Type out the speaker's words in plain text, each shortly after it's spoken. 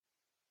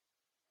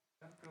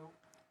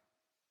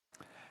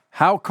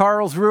How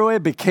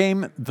Karlsruhe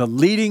became the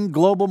leading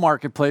global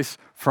marketplace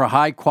for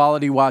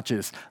high-quality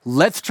watches.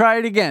 Let's try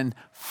it again.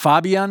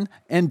 Fabian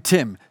and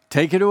Tim,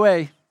 take it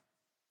away.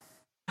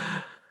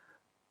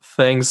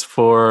 Thanks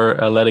for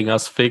letting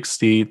us fix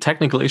the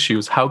technical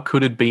issues. How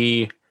could it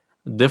be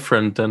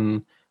different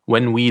than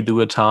when we do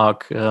a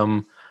talk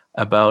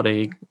about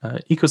a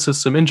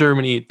ecosystem in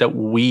Germany that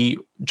we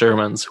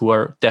Germans, who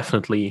are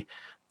definitely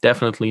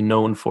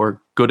known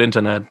for good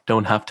internet,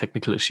 don't have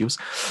technical issues?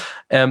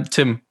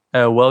 Tim,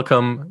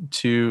 welcome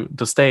to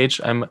the stage.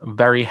 I'm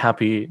very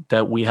happy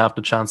that we have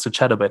the chance to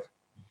chat a bit.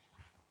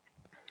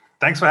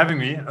 Thanks for having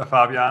me,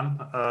 Fabian.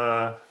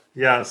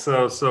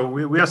 So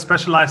we are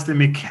specialized in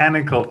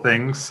mechanical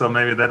things, so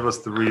maybe that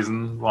was the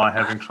reason why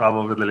having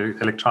trouble with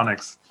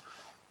electronics.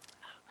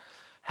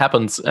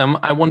 Happens.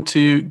 I want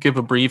to give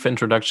a brief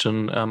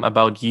introduction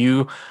about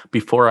you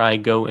before I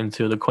go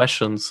into the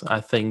questions.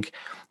 I think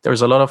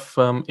there's a lot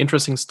of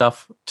interesting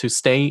stuff to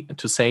say.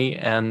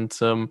 And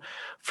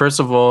first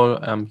of all,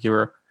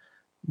 you're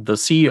the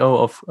CEO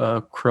of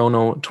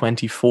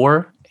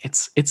Chrono24.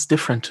 It's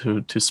different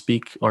to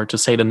speak or to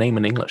say the name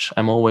in English.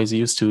 I'm always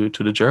used to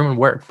the German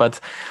word, but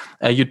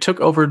you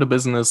took over the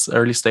business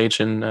early stage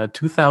in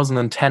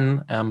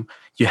 2010.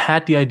 You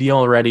had the idea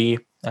already,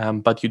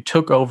 but you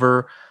took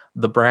over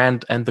the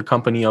brand and the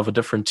company of a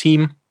different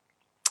team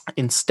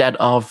instead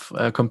of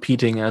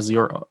competing as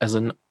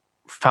an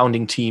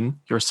founding team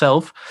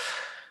yourself.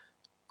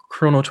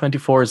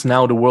 Chrono24 is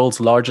now the world's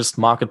largest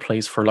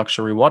marketplace for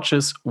luxury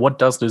watches. What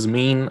does this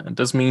mean?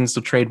 This means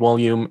the trade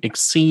volume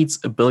exceeds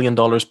 $1 billion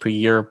per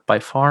year by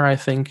far, I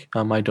think.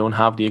 I don't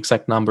have the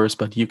exact numbers,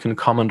 but you can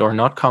comment or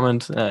not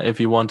comment if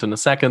you want in a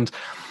second.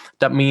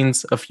 That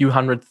means a few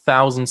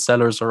 100,000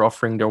 sellers are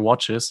offering their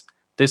watches.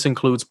 This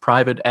includes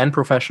private and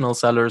professional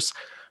sellers.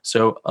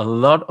 So a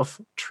lot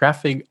of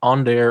traffic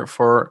on there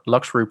for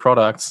luxury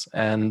products.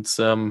 And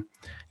so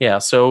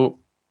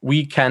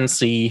we can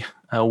see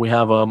we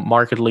have a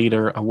market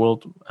leader, a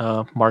world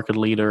market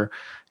leader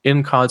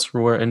in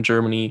Karlsruhe in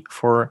Germany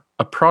for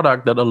a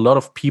product that a lot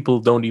of people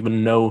don't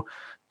even know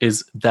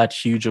is that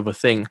huge of a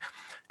thing.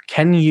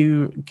 Can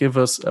you give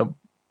us a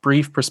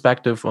brief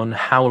perspective on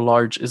how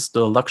large is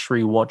the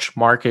luxury watch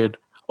market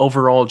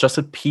overall, just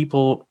that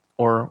people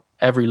or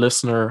every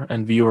listener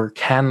and viewer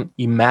can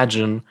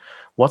imagine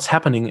what's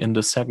happening in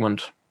this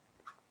segment?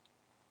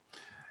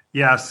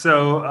 Yeah,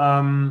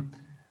 so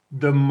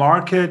the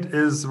market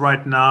is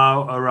right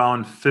now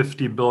around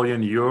 50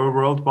 billion euro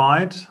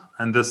worldwide.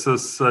 And this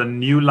is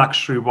new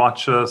luxury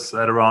watches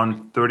at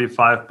around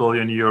 35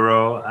 billion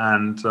euro,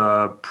 and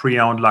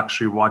pre-owned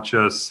luxury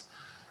watches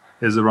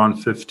is around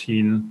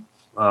 15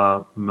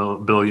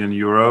 billion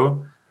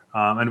euro.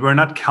 And we're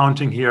not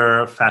counting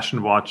here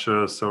fashion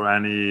watches or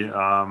any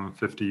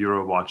 50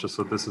 euro watches.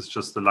 So this is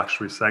just the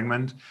luxury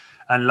segment.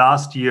 And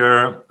last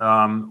year,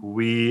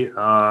 we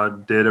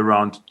did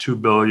around 2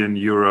 billion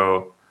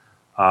euro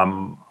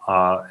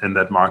in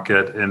that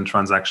market in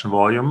transaction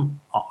volume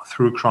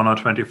through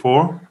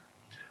Chrono24.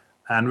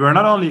 And we're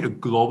not only a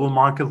global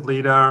market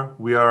leader,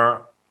 we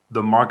are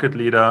the market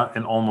leader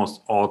in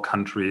almost all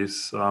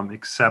countries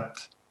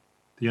except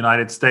the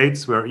United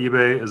States, where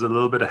eBay is a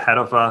little bit ahead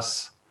of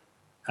us,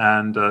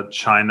 and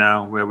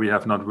China, where we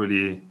have not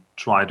really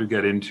tried to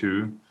get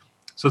into.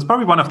 So it's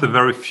probably one of the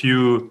very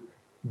few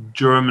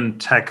German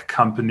tech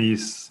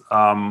companies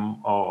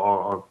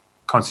or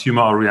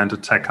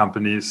consumer-oriented tech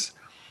companies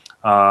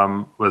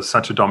with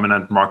such a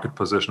dominant market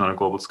position on a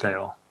global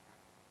scale.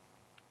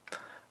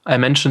 I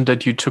mentioned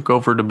that you took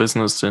over the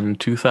business in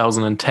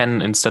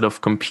 2010 instead of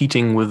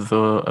competing with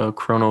the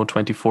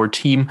Chrono24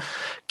 team.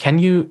 Can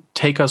you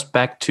take us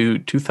back to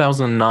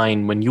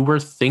 2009 when you were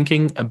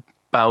thinking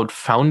about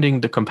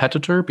founding the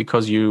competitor,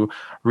 because you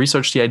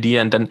researched the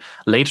idea and then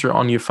later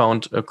on you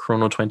found a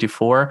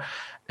Chrono24,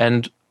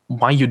 and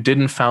why you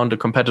didn't found a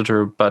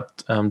competitor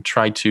but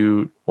tried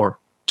to or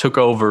took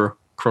over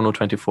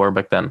Chrono24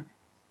 back then?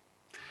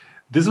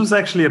 This was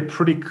actually a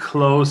pretty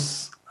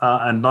close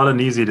and not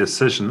an easy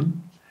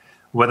decision,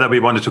 whether we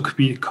wanted to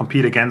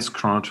compete against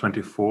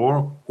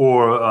Chrono24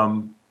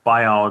 or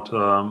buy out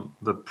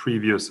the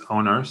previous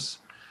owners.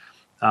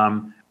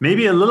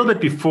 Maybe a little bit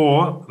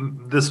before,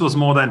 this was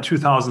more than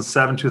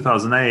 2007,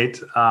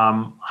 2008.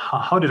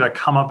 How did I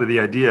come up with the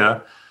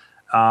idea?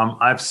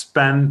 I've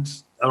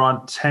spent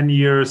around 10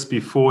 years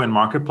before in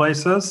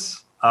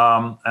marketplaces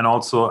and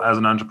also as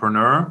an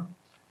entrepreneur.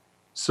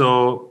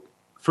 So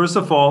first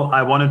of all,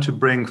 I wanted to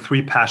bring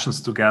three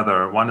passions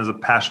together. One is a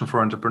passion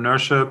for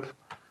entrepreneurship.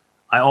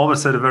 I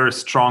always had a very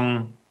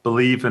strong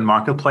belief in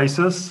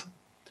marketplaces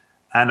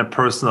and a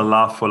personal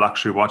love for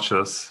luxury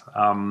watches.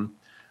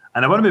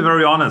 And I want to be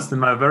very honest, in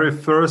my very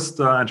first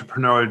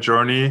entrepreneurial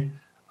journey,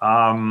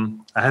 I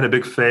had a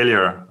big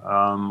failure.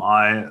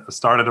 I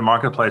started a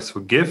marketplace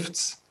for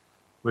gifts,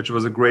 which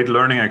was a great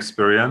learning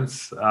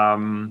experience.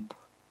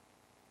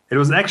 It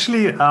was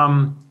actually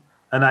an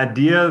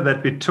idea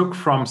that we took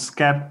from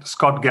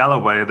Scott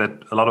Galloway that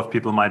a lot of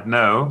people might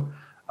know.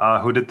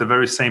 who did the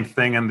very same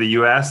thing in the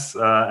US,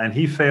 and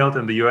he failed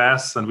in the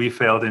US, and we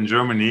failed in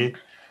Germany.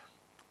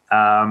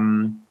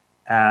 And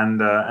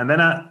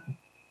then I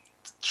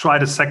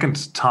tried a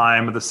second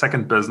time, the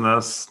second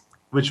business,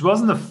 which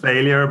wasn't a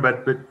failure,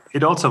 but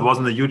it also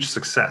wasn't a huge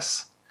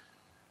success.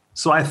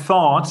 So I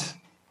thought,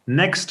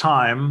 next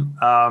time,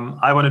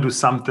 I want to do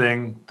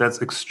something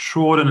that's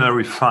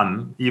extraordinarily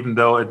fun, even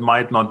though it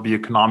might not be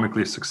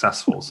economically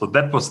successful. So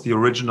that was the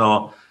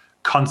original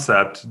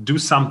concept. Do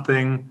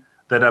something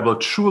that I will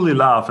truly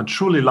love and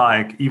truly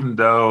like, even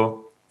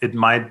though it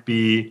might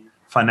be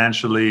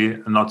financially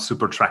not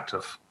super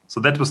attractive. So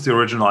that was the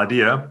original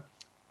idea.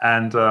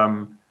 And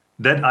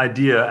that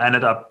idea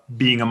ended up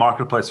being a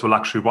marketplace for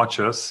luxury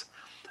watches.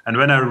 And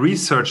when I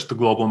researched the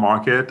global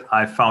market,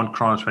 I found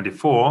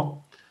Chrono24,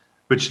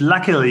 which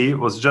luckily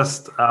was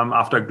just,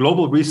 after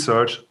global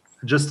research,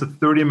 just a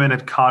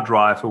 30-minute car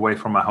drive away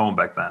from my home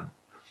back then.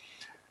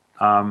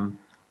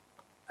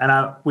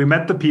 We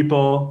met the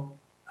people.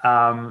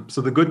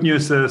 So the good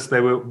news is they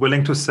were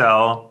willing to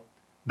sell.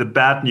 The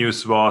bad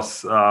news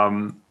was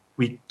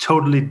we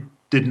totally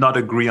did not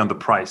agree on the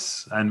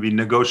price, and we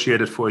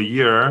negotiated for a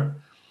year.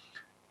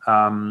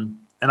 And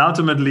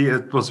ultimately,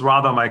 it was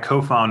rather my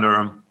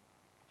co-founder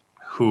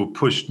who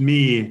pushed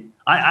me.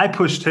 I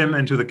pushed him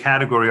into the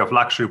category of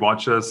luxury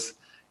watches.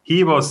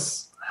 He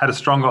had a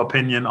stronger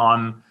opinion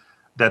on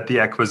that the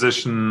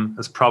acquisition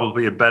is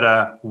probably a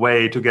better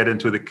way to get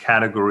into the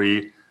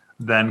category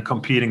than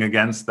competing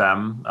against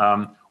them.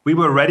 We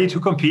were ready to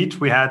compete.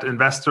 We had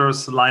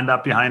investors lined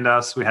up behind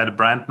us. We had a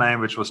brand name,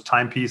 which was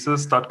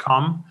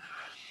timepieces.com.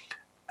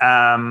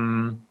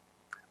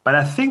 But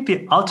I think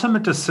the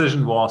ultimate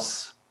decision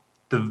was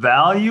the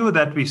value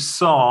that we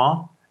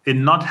saw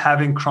in not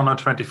having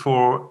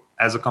Chrono24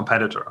 as a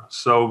competitor.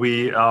 So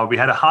we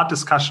had a hard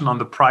discussion on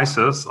the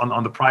prices,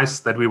 on the price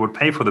that we would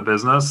pay for the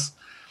business.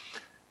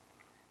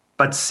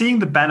 But seeing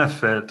the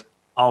benefit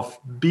of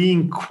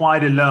being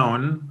quite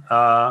alone,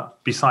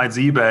 besides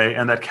eBay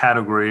in that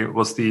category,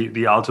 was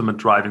the ultimate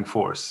driving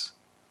force.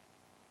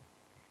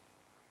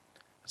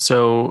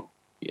 So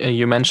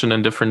you mentioned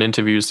in different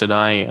interviews that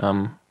I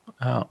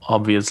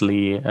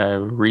obviously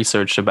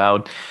researched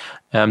about,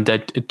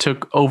 that it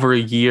took over a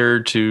year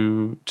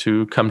to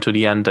come to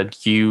the end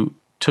that you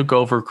took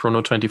over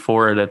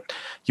Chrono24, that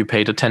you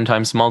paid a 10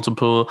 times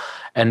multiple,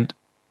 and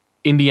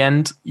in the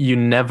end you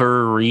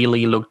never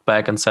really looked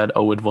back and said,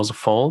 oh, it was a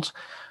fault.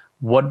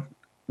 What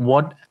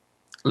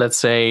let's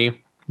say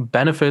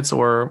benefits,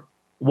 or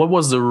what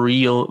was the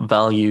real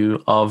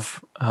value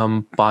of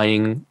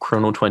buying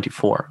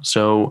Chrono24?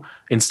 So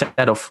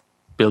instead of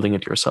building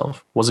it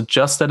yourself, was it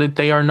just that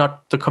they are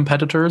not the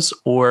competitors,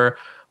 or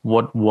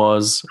what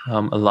was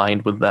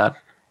aligned with that?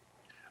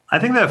 I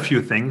think there are a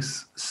few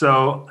things.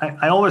 So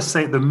I always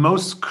say the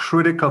most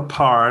critical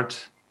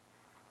part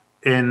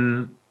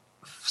in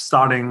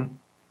starting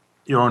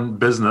your own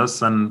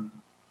business, and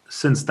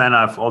since then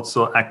I've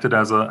also acted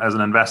as an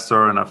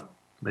investor, and I've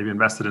maybe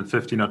invested in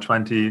 15 or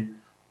 20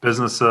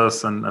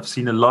 businesses, and I've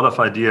seen a lot of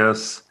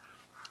ideas,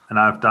 and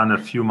I've done a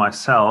few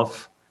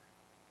myself.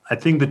 I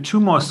think the two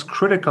most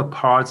critical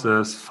parts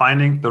is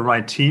finding the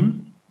right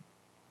team,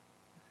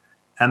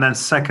 and then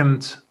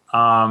second,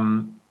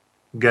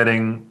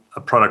 getting a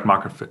product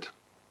market fit.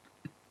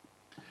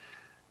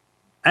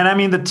 And I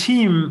mean, the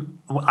team,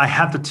 I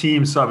had the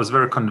team, so I was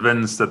very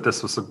convinced that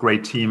this was a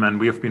great team, and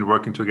we have been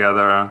working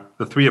together.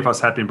 The three of us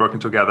had been working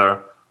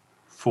together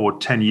for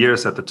 10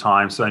 years at the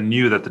time, so I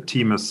knew that the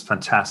team is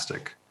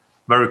fantastic.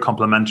 Very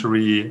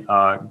complementary,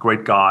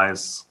 great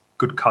guys,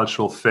 good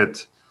cultural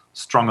fit,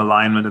 strong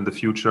alignment in the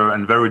future,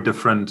 and very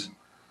different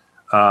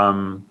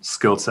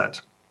skill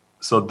set.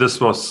 So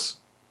this was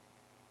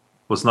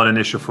not an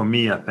issue for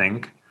me, I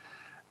think.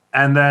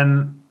 And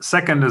then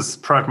second is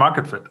product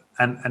market fit,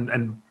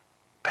 and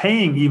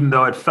paying, even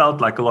though it felt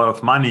like a lot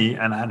of money,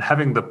 and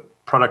having the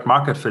product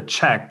market fit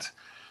checked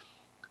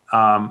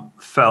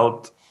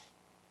felt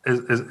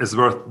is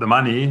worth the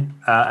money.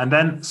 And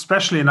then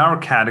especially in our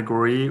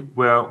category,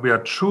 where we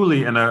are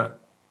truly on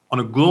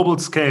a global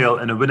scale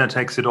in a winner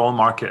takes it all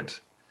market,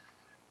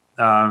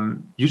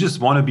 you just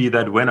want to be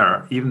that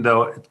winner, even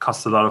though it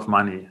costs a lot of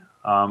money.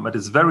 But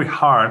it's very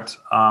hard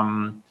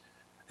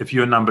if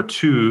you're number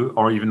 2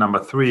 or even number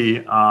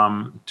 3,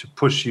 to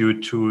push you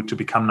to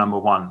become number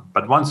 1.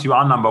 But once you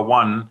are number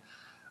 1,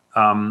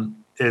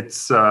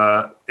 it's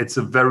a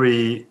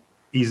very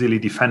easily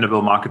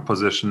defendable market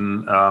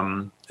position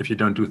if you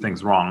don't do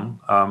things wrong.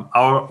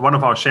 One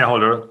of our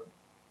shareholders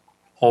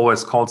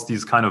always calls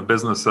these kind of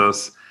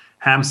businesses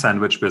ham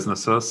sandwich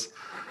businesses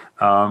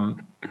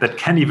that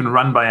can even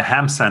run by a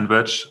ham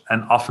sandwich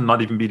and often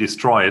not even be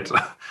destroyed,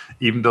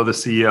 even though the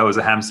CEO is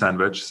a ham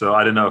sandwich. So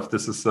I don't know if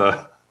this is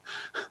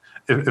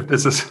if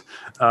this is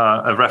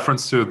a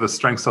reference to the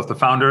strengths of the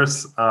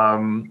founders,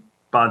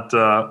 but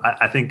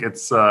I think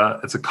it's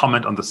a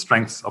comment on the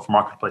strengths of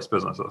marketplace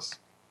businesses.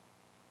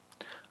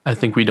 I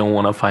think we don't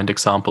want to find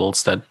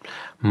examples that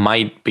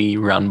might be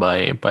run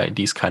by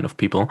these kind of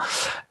people.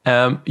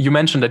 You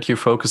mentioned that you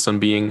focused on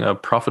being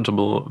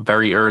profitable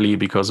very early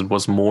because it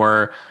was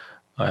more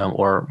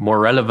or more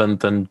relevant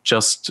than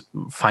just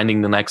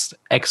finding the next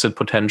exit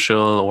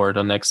potential or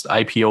the next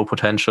IPO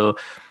potential.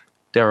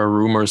 There are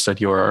rumors that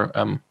you're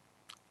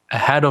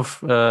ahead of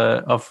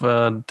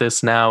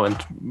this now,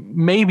 and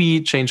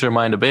maybe change your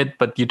mind a bit,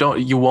 but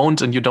you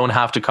won't, and you don't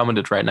have to comment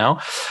it right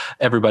now.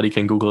 Everybody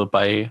can Google it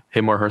by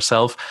him or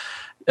herself.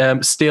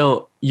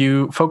 Still,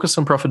 you focus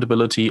on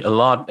profitability a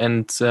lot,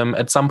 and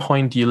at some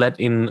point you let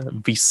in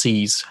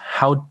VCs.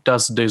 How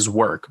does this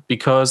work?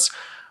 Because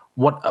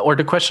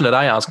the question that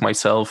I ask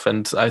myself,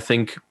 and I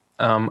think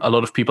a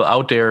lot of people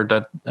out there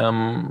that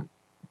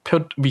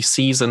put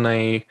VCs in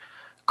a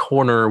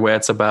corner where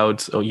it's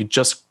about, you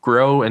just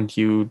grow and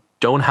you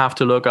don't have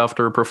to look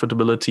after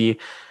profitability.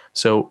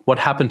 So what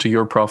happened to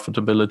your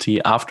profitability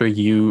after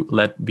you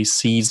let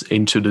VCs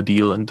into the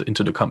deal and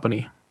into the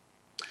company?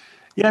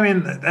 Yeah, I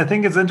mean, I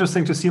think it's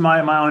interesting to see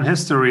my own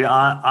history.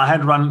 I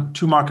had run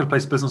 2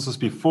 marketplace businesses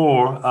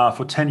before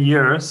for 10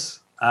 years.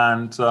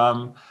 And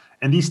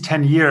in these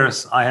 10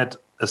 years, I had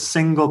a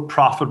single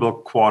profitable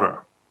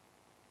quarter.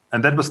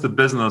 And that was the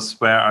business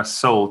where I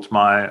sold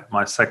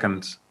my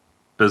second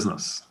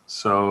business.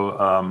 So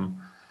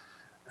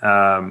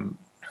 1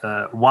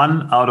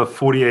 out of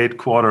 48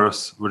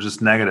 quarters were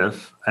just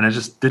negative, and I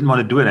just didn't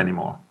want to do it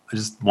anymore. I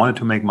just wanted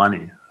to make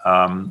money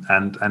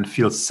and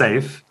feel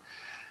safe.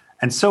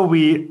 And so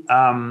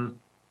when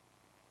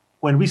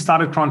we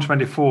started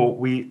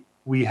Chrono24,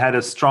 we had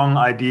a strong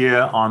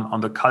idea on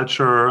the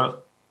culture.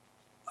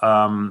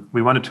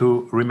 We wanted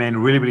to remain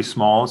really, really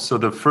small. So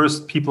the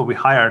first people we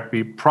hired,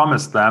 we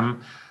promised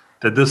them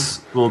that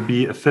this will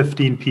be a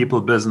 15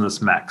 people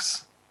business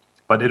max.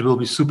 But it will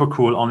be super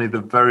cool. Only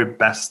the very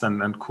best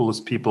and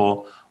coolest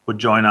people would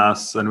join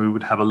us, and we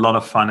would have a lot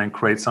of fun and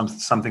create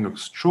something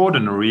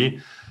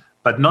extraordinary,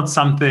 but not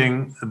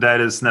something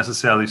that is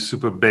necessarily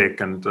super big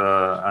and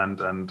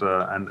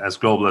as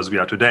global as we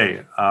are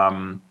today.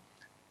 And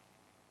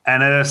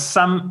there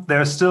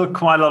are still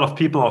quite a lot of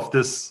people of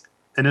this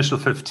initial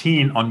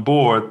 15 on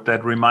board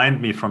that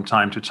remind me from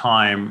time to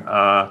time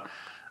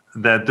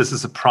that this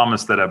is a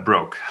promise that I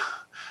broke.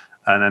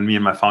 And then me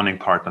and my founding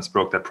partners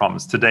broke that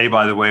promise. Today,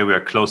 by the way, we are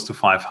close to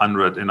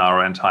 500 in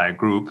our entire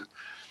group.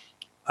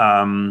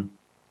 And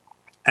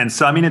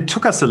so, I mean, it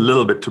took us a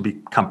little bit to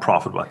become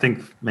profitable. I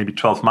think maybe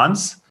 12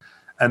 months.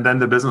 And then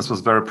the business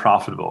was very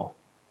profitable.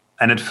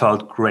 And it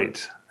felt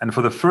great. And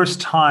for the first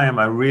time,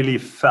 I really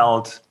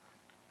felt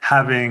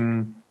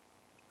having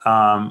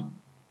an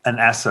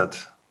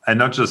asset and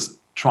not just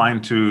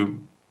trying to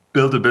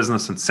build a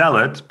business and sell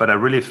it, but I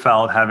really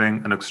felt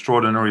having an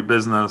extraordinary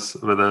business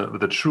with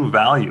a true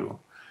value.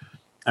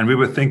 And we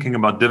were thinking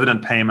about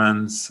dividend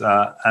payments,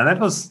 and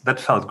that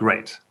felt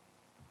great.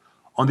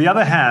 On the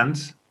other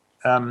hand,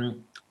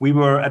 we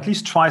were at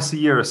least twice a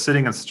year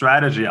sitting in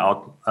strategy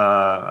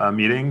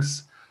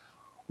meetings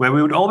where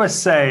we would always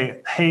say,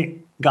 hey,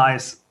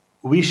 guys,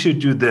 we should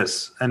do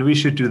this and we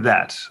should do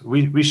that.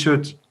 We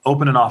should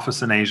open an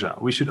office in Asia.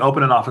 We should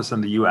open an office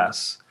in the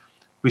US.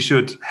 We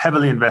should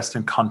heavily invest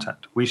in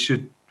content. We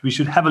should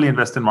heavily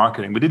invest in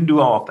marketing. We didn't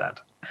do all of that.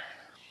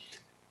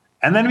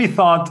 And then we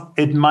thought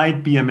it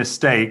might be a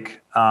mistake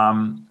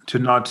to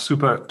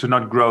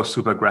not grow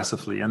super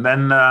aggressively. And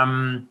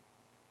then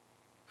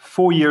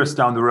 4 years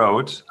down the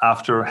road,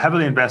 after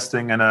heavily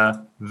investing in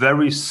a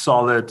very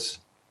solid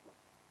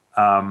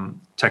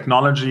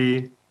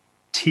technology,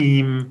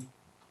 team,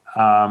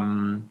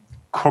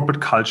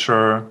 corporate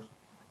culture,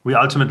 we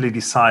ultimately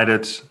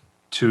decided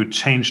to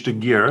change the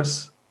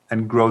gears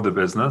and grow the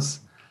business.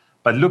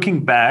 But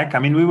looking back, I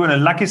mean, we were in a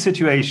lucky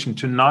situation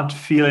to not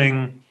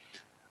feeling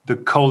the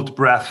cold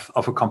breath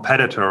of a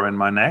competitor in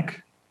my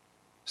neck.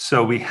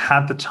 So we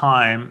had the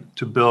time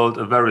to build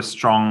a very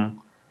strong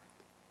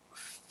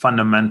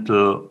fundament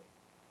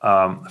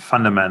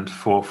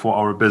for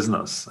our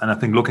business. And I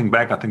think looking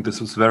back, I think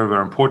this was very,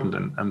 very important.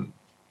 And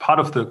part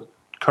of the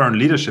current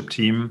leadership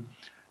team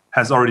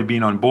has already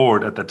been on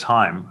board at the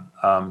time.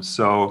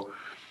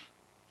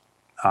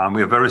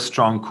 We have very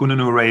strong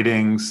Kununu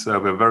ratings. We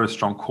have very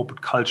strong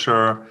corporate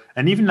culture.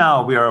 And even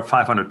now we are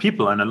 500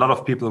 people and a lot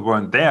of people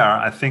weren't there.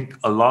 I think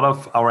a lot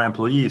of our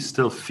employees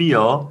still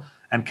feel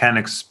and can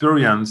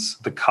experience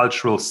the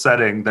cultural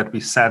setting that we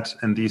set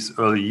in these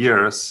early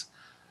years.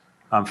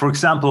 For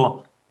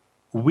example,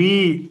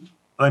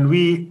 when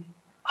we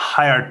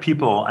hired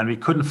people and we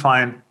couldn't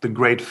find the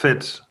great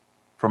fit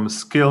from a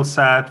skill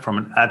set, from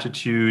an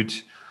attitude,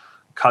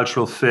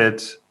 cultural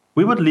fit,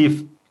 we would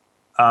leave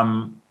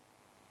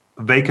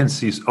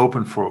vacancies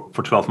open for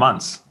 12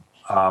 months.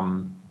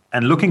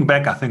 And looking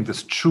back, I think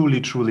this truly,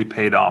 truly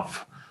paid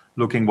off,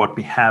 looking what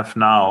we have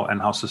now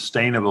and how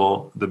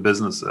sustainable the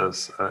business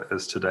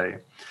is today.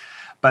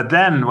 But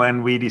then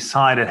when we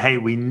decided, hey,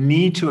 we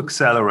need to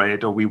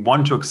accelerate or we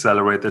want to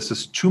accelerate, this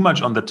is too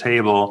much on the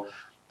table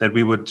that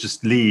we would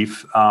just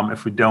leave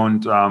if we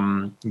don't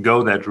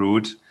go that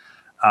route.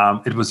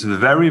 It was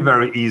very,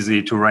 very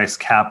easy to raise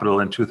capital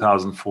in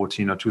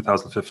 2014 or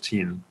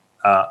 2015.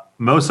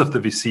 Most of the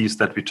VCs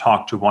that we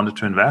talked to wanted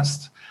to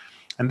invest.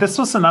 And this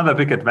was another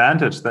big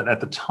advantage that at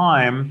the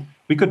time,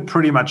 we could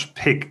pretty much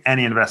pick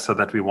any investor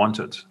that we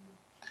wanted.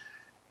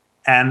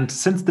 And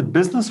since the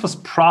business was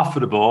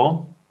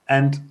profitable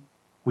and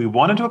we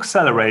wanted to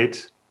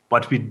accelerate,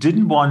 but we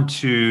didn't want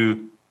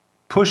to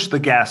push the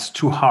gas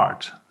too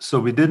hard. So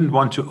we didn't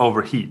want to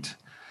overheat.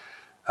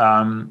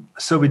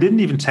 So we didn't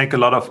even take a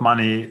lot of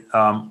money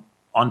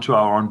onto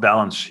our own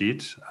balance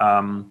sheet.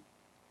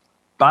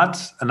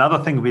 But another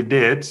thing we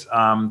did,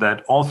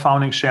 that all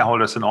founding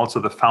shareholders and also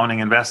the founding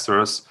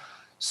investors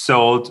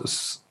sold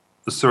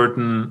a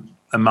certain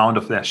amount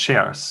of their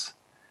shares.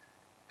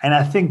 And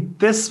I think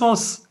this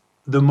was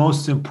the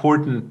most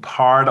important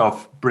part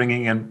of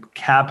bringing in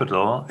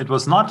capital. It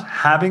was not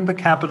having the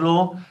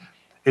capital,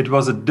 it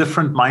was a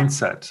different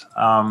mindset.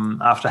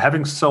 After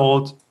having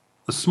sold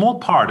a small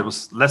part, it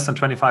was less than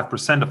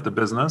 25% of the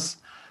business,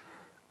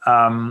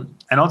 and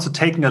also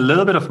taking a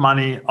little bit of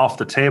money off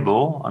the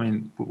table. I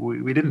mean,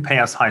 we didn't pay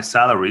us high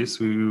salaries.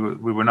 We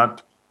were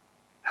not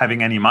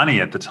having any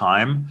money at the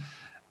time,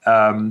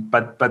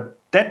 but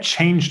that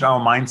changed our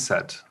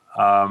mindset.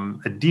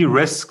 It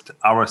de-risked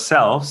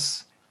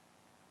ourselves,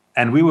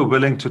 and we were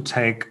willing to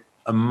take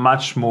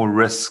much more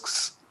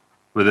risks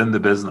within the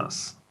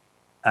business.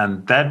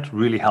 And that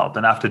really helped.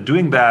 And after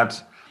doing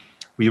that,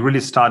 we really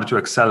started to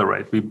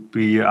accelerate.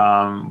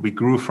 We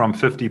grew from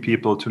 50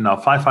 people to now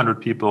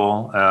 500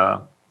 people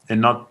in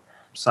not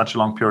such a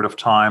long period of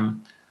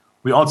time.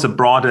 We also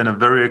brought in a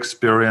very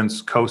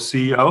experienced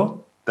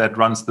co-CEO that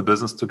runs the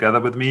business together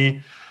with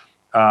me.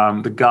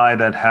 The guy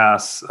that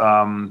has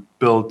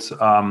built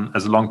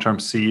as a long-term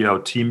CEO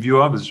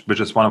TeamViewer, which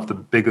is one of the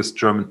biggest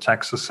German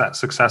tech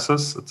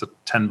successes. It's a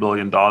 $10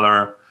 billion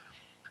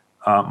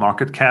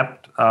market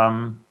cap,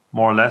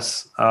 more or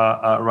less,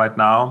 right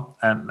now.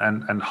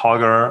 And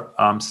Holger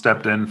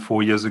stepped in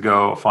 5 years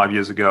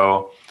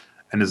ago,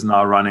 and is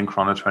now running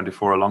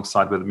Chrono24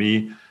 alongside with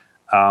me.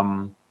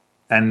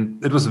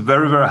 And it was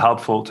very, very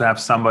helpful to have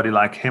somebody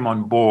like him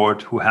on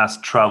board who has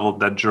traveled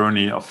that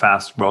journey of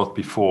fast growth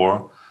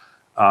before,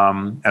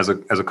 as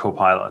a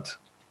co-pilot.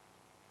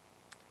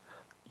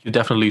 You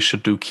definitely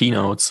should do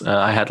keynotes.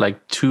 I had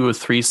like 2 or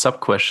 3 sub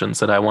questions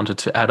that I wanted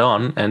to add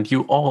on, and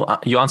you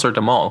answered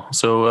them all.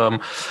 So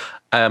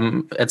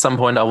at some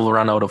point I will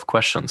run out of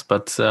questions,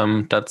 but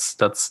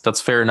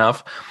that's fair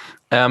enough.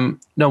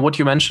 No, what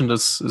you mentioned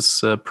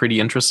is pretty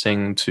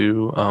interesting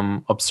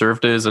to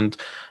observe this. And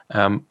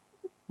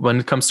when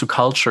it comes to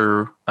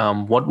culture,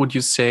 what would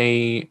you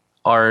say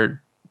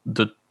are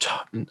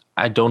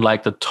I don't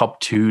like the top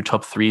 2,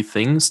 top 3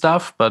 things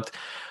stuff, but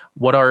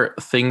what are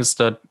things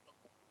that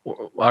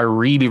are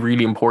really,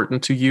 really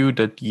important to you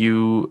that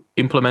you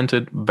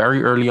implemented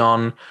very early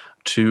on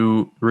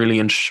to really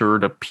ensure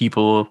that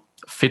people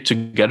fit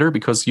together?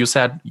 Because you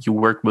said you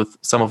worked with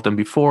some of them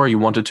before, you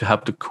wanted to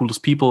have the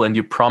coolest people, and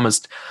you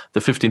promised the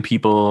 15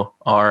 people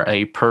are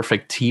a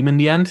perfect team in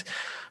the end.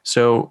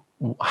 So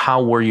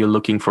how were you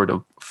looking for the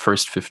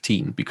first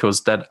 15?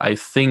 Because that, I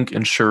think,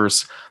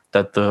 ensures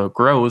that the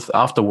growth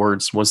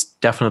afterwards was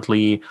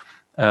definitely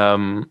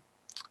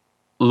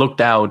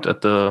looked out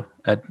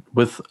at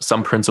with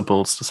some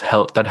principles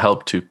that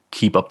help to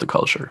keep up the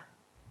culture.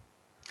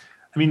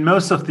 I mean,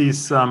 most of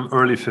these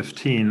early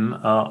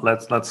 15,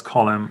 let's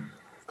call them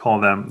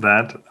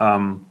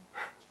that,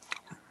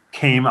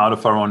 came out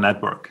of our own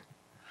network.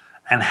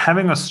 And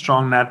having a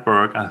strong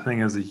network, I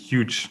think, is a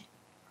huge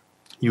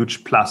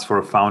plus for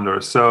a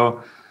founder.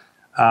 So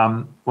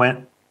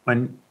when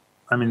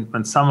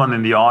someone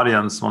in the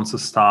audience wants to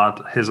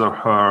start his or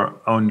her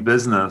own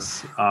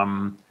business,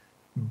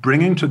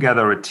 bringing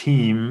together a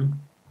team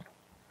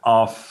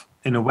of,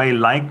 in a way,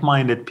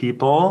 like-minded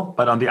people,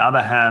 but on the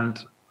other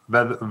hand,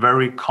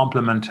 very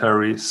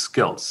complementary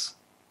skills.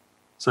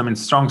 So, I mean,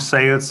 strong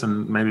sales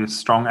and maybe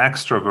strong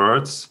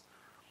extroverts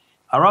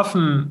are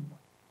often,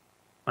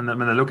 when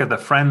they look at their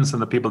friends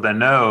and the people they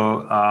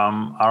know,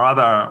 are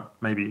other,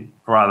 maybe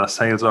rather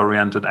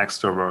sales-oriented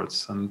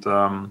extroverts. And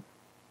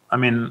I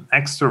mean,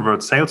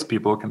 extrovert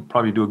salespeople can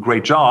probably do a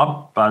great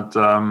job, but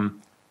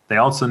they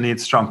also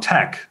need strong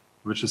tech,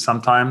 which is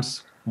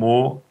sometimes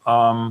more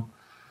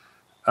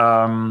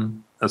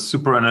a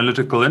super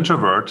analytical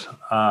introvert.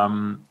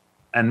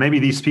 And maybe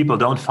these people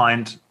don't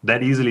find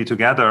that easily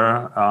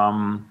together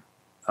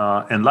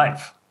in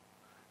life.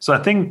 So I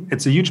think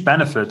it's a huge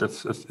benefit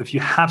if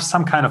you have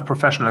some kind of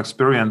professional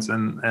experience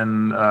in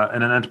an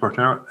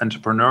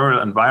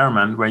entrepreneurial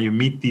environment where you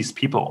meet these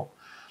people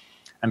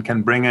and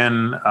can bring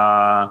in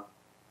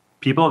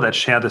people that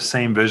share the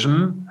same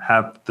vision,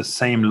 have the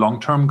same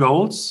long-term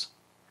goals,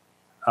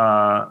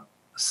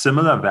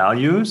 similar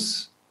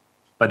values,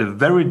 but a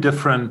very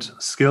different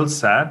skill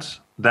set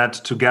that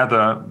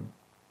together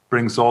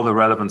brings all the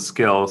relevant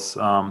skills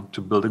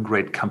to build a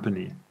great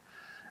company.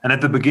 And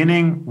at the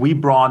beginning, we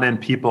brought in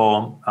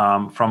people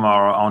from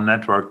our own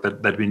network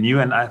that we knew.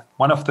 And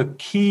one of the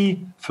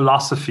key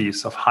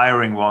philosophies of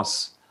hiring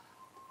was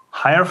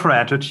hire for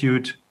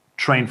attitude,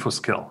 train for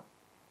skill.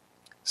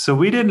 So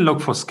we didn't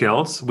look for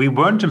skills. We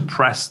weren't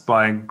impressed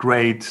by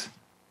great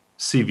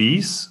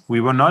CVs. We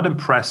were not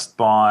impressed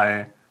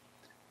by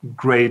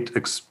great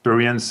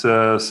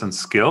experiences and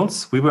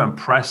skills. We were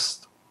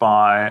impressed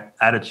by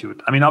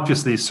attitude. I mean,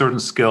 obviously, certain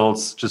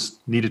skills just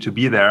needed to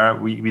be there.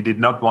 We did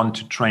not want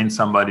to train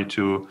somebody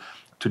to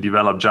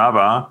develop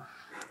Java.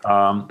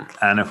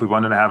 And if we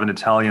wanted to have an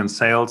Italian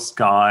sales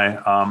guy,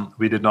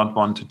 we did not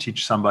want to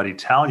teach somebody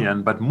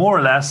Italian. But more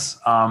or less,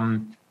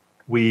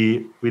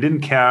 we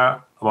didn't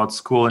care about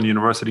school and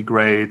university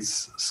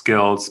grades,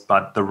 skills,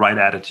 but the right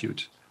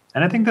attitude.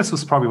 And I think this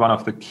was probably one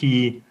of the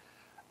key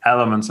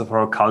elements of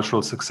our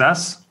cultural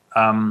success.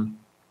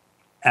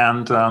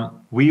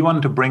 We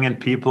wanted to bring in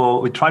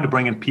people, we try to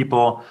bring in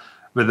people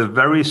with a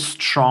very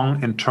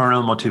strong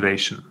internal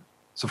motivation.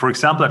 So for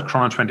example, at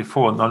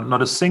Chrono24,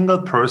 not a single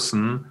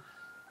person,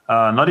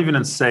 not even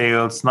in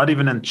sales, not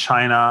even in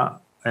China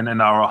and in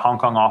our Hong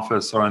Kong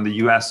office or in the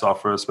US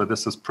office, where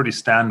this is pretty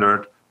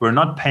standard, we're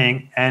not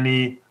paying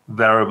any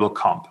variable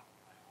comp.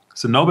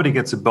 So nobody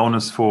gets a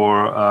bonus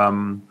for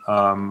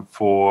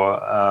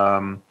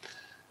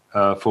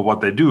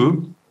what they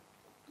do.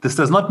 This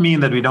does not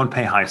mean that we don't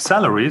pay high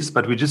salaries,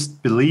 but we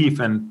just believe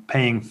in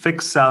paying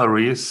fixed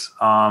salaries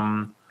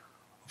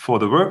for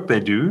the work they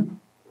do,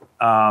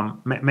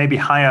 maybe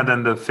higher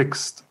than the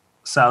fixed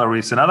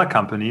salaries in other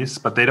companies,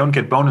 but they don't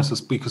get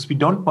bonuses because we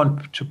don't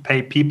want to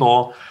pay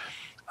people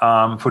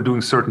for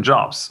doing certain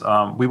jobs.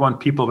 We want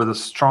people with a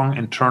strong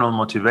internal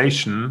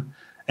motivation.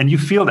 And you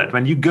feel that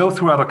when you go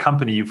through other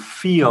company, you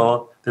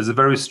feel there's a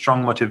very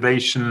strong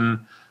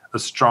motivation, a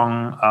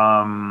strong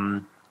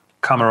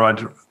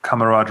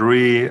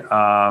camaraderie.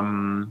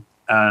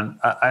 And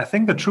I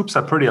think the troops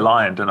are pretty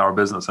aligned in our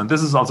business. And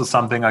this is also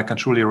something I can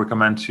truly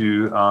recommend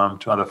to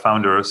other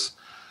founders,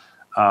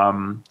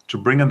 to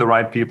bring in the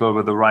right people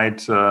with the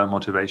right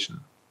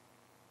motivation.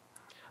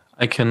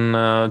 I can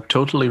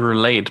totally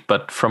relate,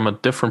 but from a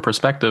different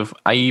perspective.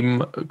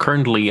 I'm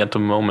currently at the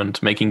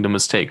moment making the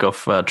mistake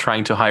of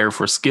trying to hire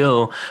for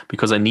skill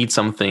because I need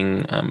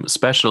something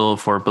special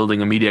for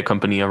building a media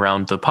company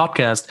around the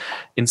podcast,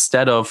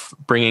 instead of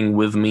bringing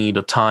with me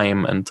the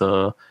time and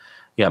the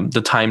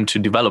time to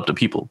develop the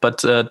people.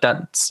 But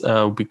that's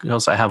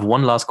because I have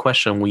one last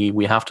question.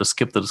 We have to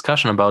skip the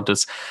discussion about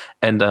this,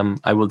 and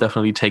I will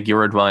definitely take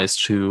your advice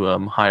to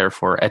hire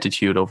for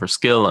attitude over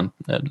skill and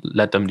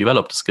let them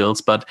develop the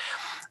skills. But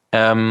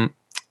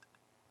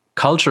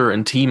culture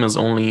and team is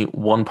only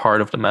one part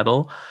of the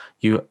medal.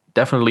 You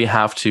definitely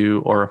have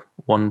to, or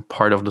one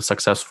part of the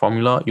success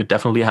formula, you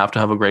definitely have to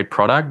have a great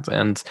product.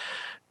 And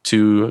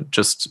to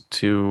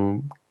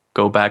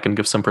go back and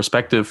give some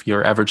perspective,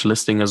 your average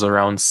listing is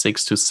around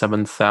 6,000 to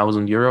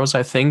 7,000 euros,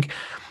 I think.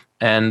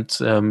 And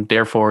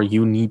therefore,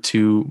 you need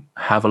to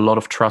have a lot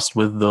of trust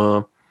with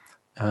the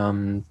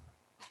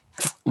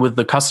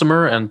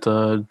customer and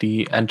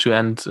the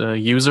end-to-end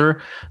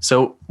user.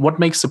 So what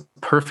makes a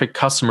perfect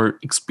customer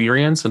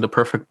experience and a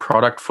perfect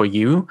product for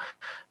you?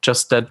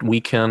 Just that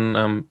we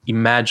can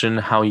imagine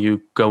how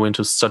you go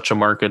into such a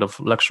market of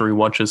luxury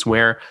watches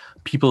where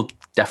people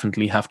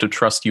definitely have to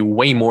trust you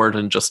way more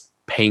than just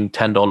paying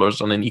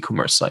 $10 on an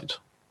e-commerce site.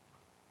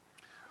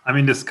 I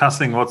mean,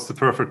 discussing what's the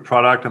perfect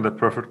product and the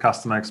perfect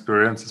customer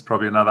experience is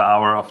probably another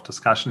hour of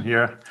discussion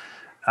here.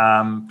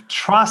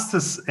 Trust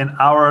is, in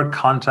our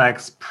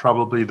context,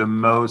 probably the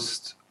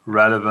most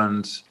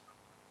relevant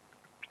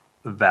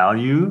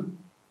value.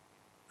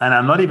 And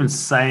I'm not even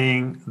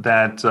saying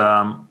that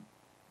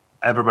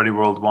everybody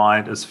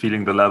worldwide is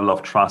feeling the level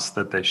of trust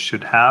that they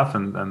should have.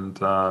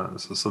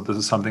 So this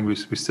is something we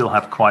still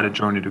have quite a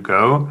journey to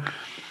go.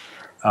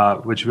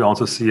 Which we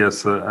also see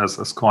as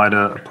quite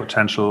a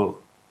potential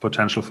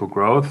for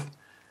growth.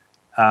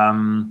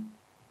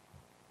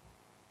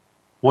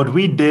 What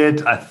we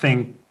did, I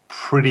think,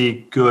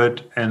 pretty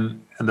good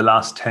in the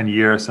last 10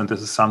 years, and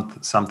this is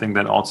something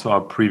that also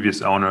our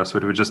previous owners,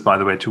 which were just, by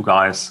the way, two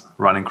guys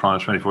running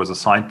Chrono24 as a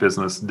side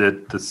business,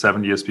 did the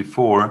 7 years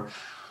before,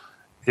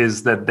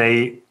 is that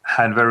they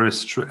had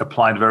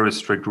applied very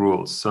strict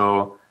rules.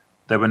 So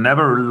they were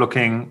never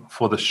looking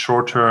for the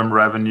short-term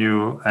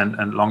revenue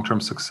and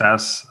long-term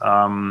success.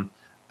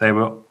 They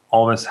were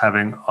always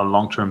having a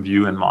long-term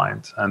view in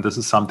mind. And this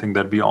is something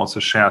that we also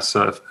share.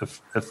 So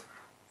if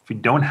we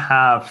don't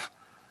have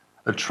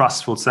a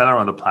trustful seller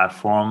on the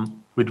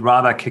platform, we'd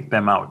rather kick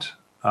them out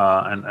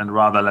and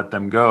rather let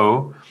them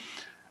go,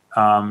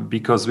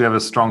 because we have a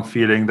strong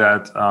feeling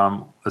that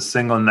a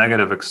single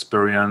negative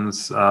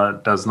experience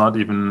does not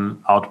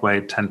even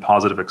outweigh 10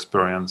 positive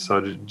experience.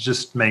 So to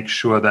just make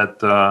sure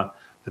that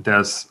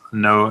there's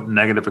no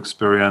negative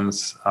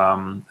experience,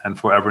 and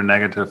for every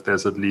negative,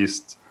 there's at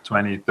least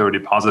 20, 30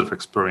 positive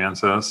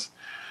experiences.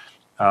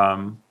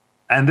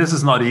 And this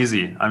is not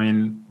easy. I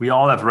mean, we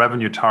all have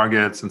revenue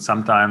targets, and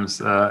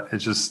sometimes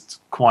it's just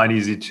quite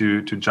easy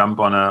to jump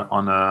on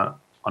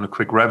a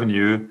quick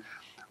revenue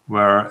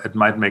where it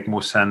might make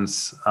more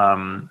sense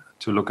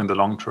to look in the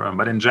long term.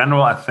 But in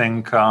general, I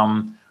think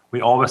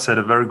we always had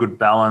a very good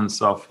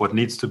balance of what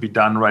needs to be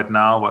done right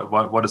now,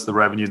 what is the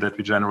revenue that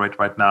we generate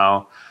right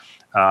now,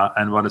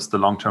 and what is the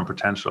long-term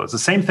potential. It's the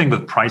same thing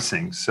with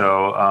pricing.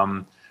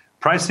 So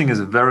pricing is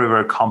a very,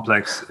 very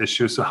complex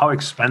issue. So how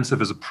expensive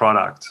is a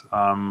product?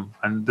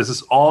 And this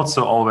is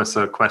also always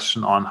a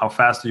question on how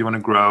fast do you want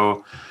to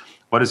grow?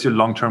 What is your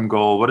long-term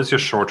goal? What is your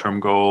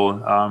short-term goal?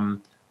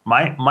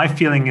 My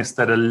feeling is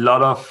that a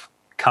lot of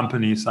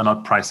companies are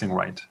not pricing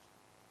right.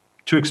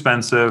 Too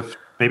expensive,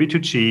 maybe too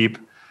cheap.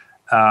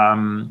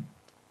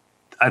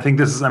 I think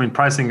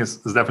pricing is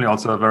definitely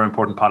also a very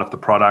important part of the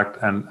product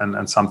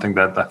and something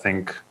that I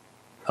think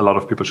a lot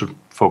of people should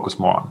focus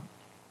more on.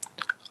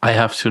 I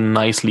have to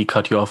nicely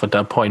cut you off at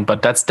that point,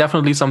 but that's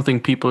definitely something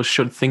people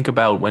should think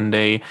about when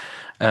they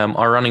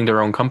are running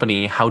their own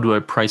company. How do I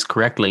price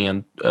correctly?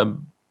 And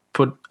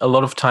put a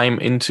lot of time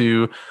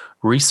into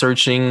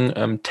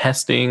researching,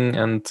 testing,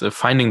 and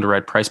finding the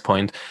right price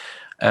point.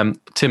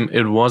 Tim,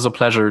 it was a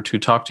pleasure to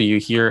talk to you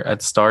here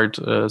at Start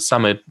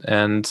Summit,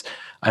 and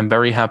I'm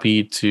very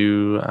happy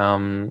to,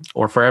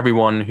 or for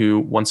everyone who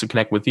wants to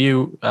connect with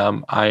you,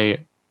 I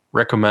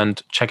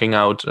recommend checking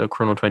out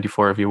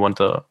Chrono24 if you want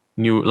a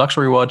new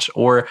luxury watch,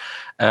 or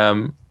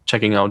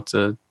checking out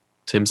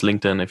Tim's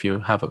LinkedIn if you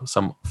have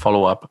some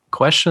follow-up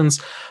questions.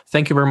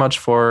 Thank you very much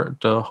for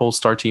the whole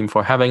Start team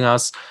for having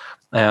us.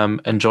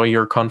 Enjoy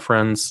your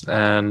conference,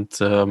 and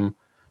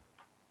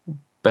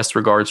best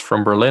regards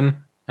from Berlin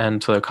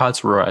and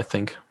Karlsruhe, I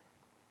think.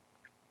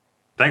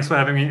 Thanks for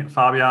having me,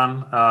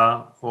 Fabian.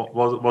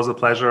 Was a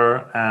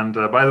pleasure. And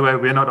by the way,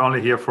 we're not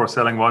only here for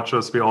selling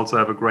watches, we also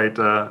have a great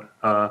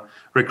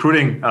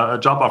recruiting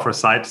job offer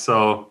site.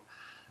 So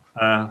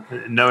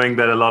knowing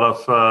that a lot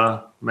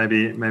of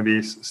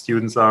maybe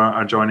students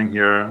are joining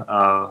here,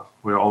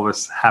 we're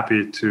always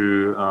happy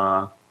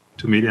to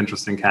meet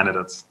interesting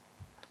candidates.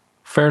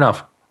 Fair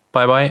enough.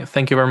 Bye-bye.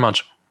 Thank you very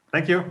much.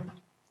 Thank you.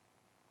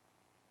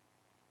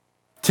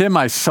 Tim,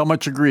 I so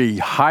much agree.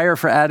 Hire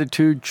for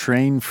attitude,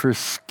 train for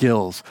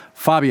skills.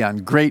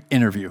 Fabian, great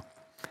interview.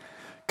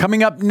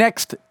 Coming up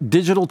next,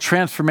 digital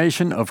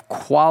transformation of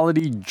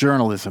quality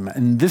journalism.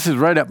 And this is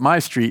right up my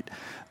street.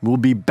 We'll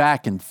be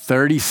back in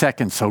 30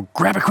 seconds. So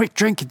grab a quick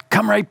drink and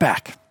come right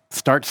back.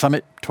 Start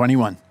Summit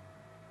 21.